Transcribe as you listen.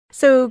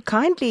So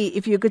kindly,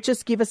 if you could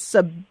just give us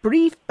a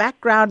brief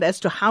background as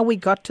to how we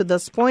got to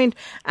this point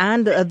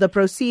and the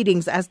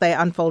proceedings as they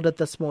unfolded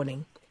this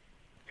morning.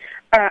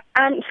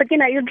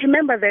 Sakina, you'd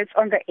remember that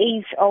on the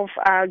 8th of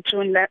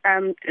June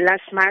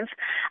last month,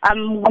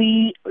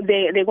 the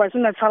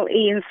KwaZulu-Natal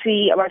ANC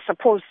was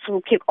supposed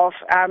to kick off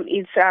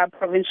its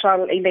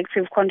provincial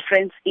elective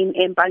conference in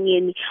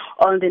Empangeni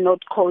on the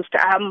North Coast.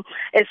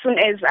 As soon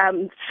as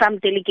some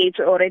delegates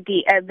were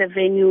already at the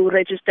venue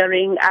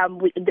registering,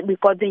 we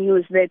got the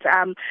news that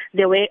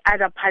there were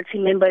other party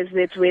members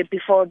that were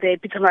before the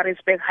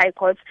Pietermaritzburg High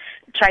Court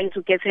trying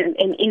to get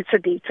an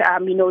interdict,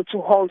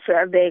 to halt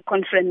the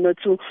conference,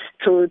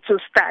 to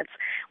start.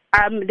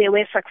 They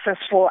were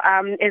successful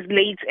as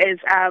late as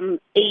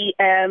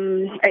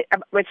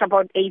it's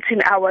about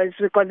 18 hours.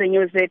 We got the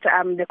news that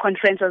the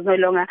conference was no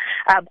longer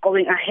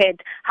going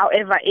ahead.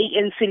 However,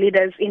 ANC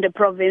leaders in the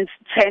province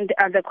turned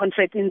the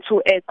conference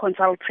into a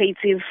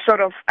consultative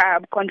sort of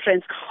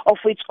conference, of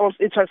which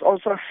it was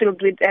also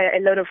filled with a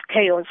lot of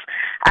chaos.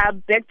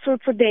 Back to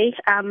today,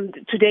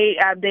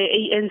 the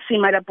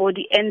ANC mother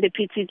body and the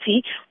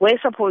PTT were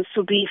supposed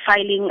to be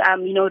filing,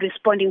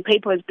 responding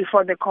papers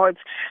before the courts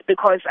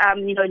because,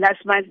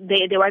 last month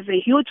there was a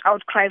huge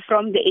outcry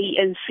from the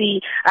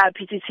ANC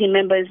PTT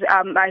members.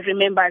 I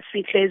remember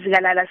Sihle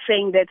Zikalala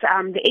saying that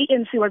the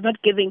ANC was not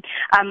giving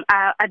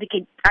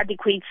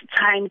adequate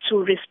time to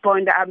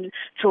respond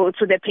to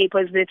the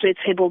papers that were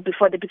tabled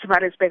before the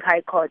Pietermaritzburg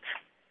High Court.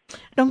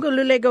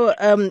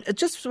 Nonkululeko,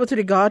 just with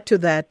regard to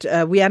that,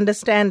 we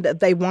understand that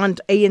they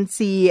want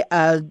ANC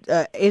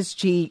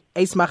SG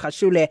Ace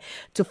Magashule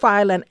to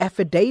file an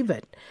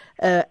affidavit.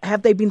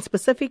 Have they been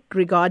specific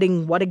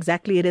regarding what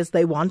exactly it is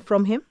they want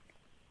from him?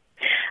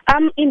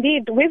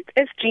 Indeed, with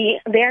SG,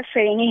 they are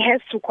saying he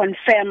has to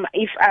confirm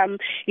if,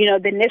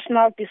 the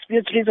National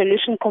Dispute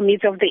Resolution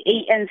Committee of the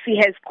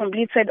ANC has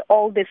completed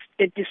all the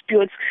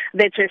disputes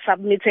that were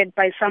submitted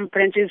by some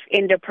branches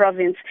in the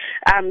province.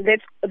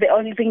 That's the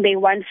only thing they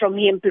want from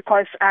him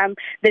because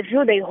the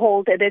view they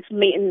hold that's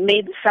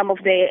made some of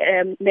the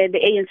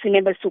ANC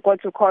members to go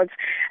to court.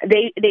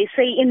 They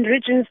say in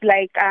regions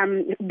like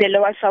the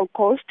Lower South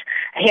Coast,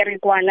 Harry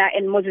Gwala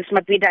and Moses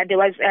Mabhida,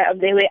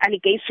 there were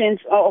allegations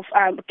of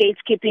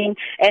gatekeeping,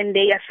 and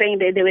they are saying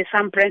that there were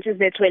some branches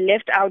that were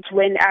left out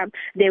when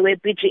there were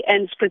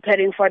BGMs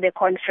preparing for the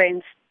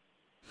conference.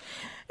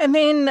 And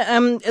then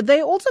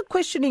they're also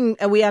questioning,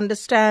 we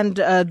understand,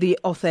 the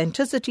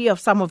authenticity of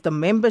some of the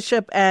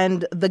membership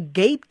and the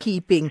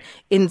gatekeeping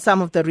in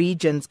some of the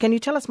regions. Can you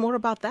tell us more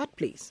about that,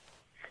 please?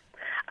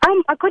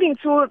 According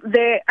to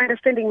the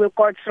understanding we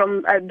got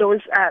from those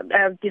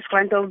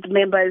disgruntled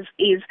members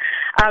is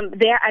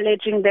they are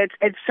alleging that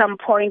at some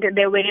point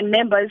there were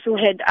members who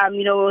had,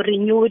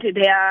 renewed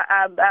their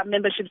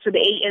membership to the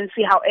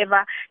ANC.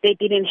 However, they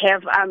didn't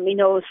have,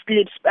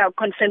 slips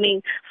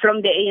confirming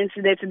from the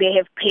ANC that they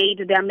have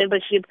paid their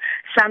membership.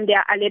 Some they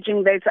are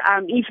alleging that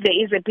if there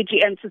is a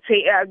PGM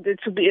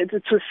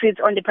to sit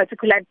on the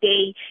particular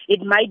day,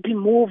 it might be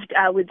moved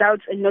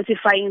without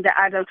notifying the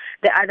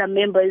other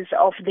members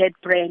of that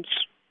branch.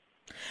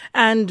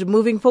 And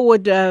moving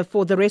forward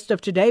for the rest of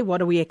today,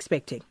 what are we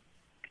expecting?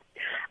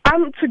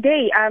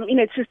 Today, in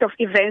a twist of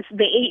events,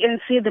 the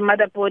ANC, the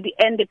mother body,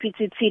 and the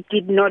PTT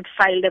did not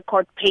file the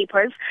court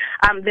papers.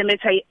 The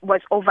matter was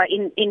over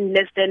in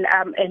less than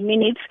a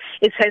minute.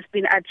 It has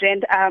been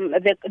adjourned.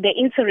 The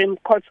interim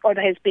court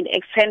order has been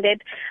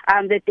extended.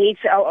 The date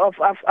of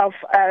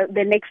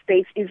the next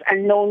date is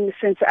unknown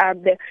since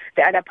the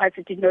other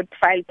party did not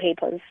file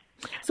papers.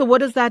 So what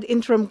does that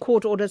interim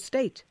court order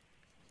state?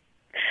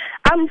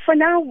 For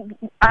now,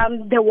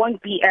 there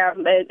won't be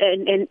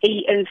an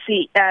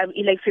ANC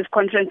elective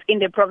conference in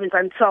the province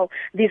until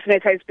this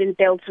matter has been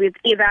dealt with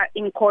either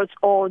in court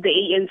or the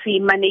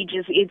ANC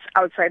manages it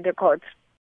outside the courts.